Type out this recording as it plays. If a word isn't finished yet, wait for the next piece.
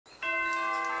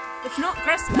It's not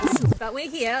Christmas, but we're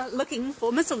here looking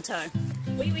for mistletoe.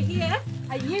 We were here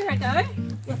a year ago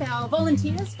with our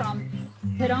volunteers from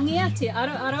Pirongia, Te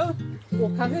Aroaro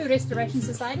Kahu Restoration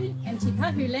Society and Te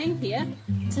Kahu Land here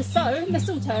to sow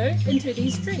mistletoe into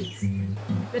these trees.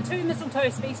 The two mistletoe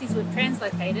species we've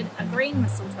translocated are green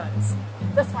mistletoes.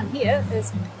 This one here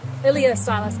is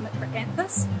Iliostylus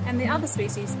micranthus and the other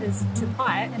species is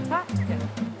Tupaia antarctica.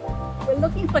 We're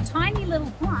looking for tiny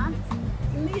little plants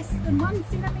less than 1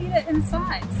 centimetre in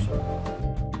size.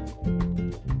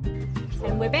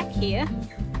 And we're back here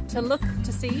to look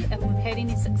to see if we've had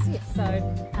any success. So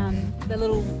the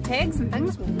little tags and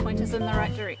things will point us in the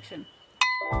right direction.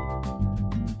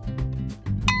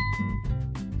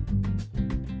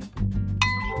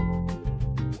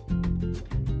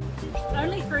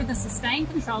 Only through the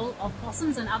sustained control of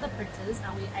possums and other predators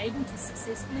are we able to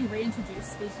successfully reintroduce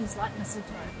species like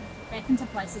mistletoe back into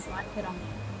places like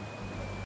Pirongia.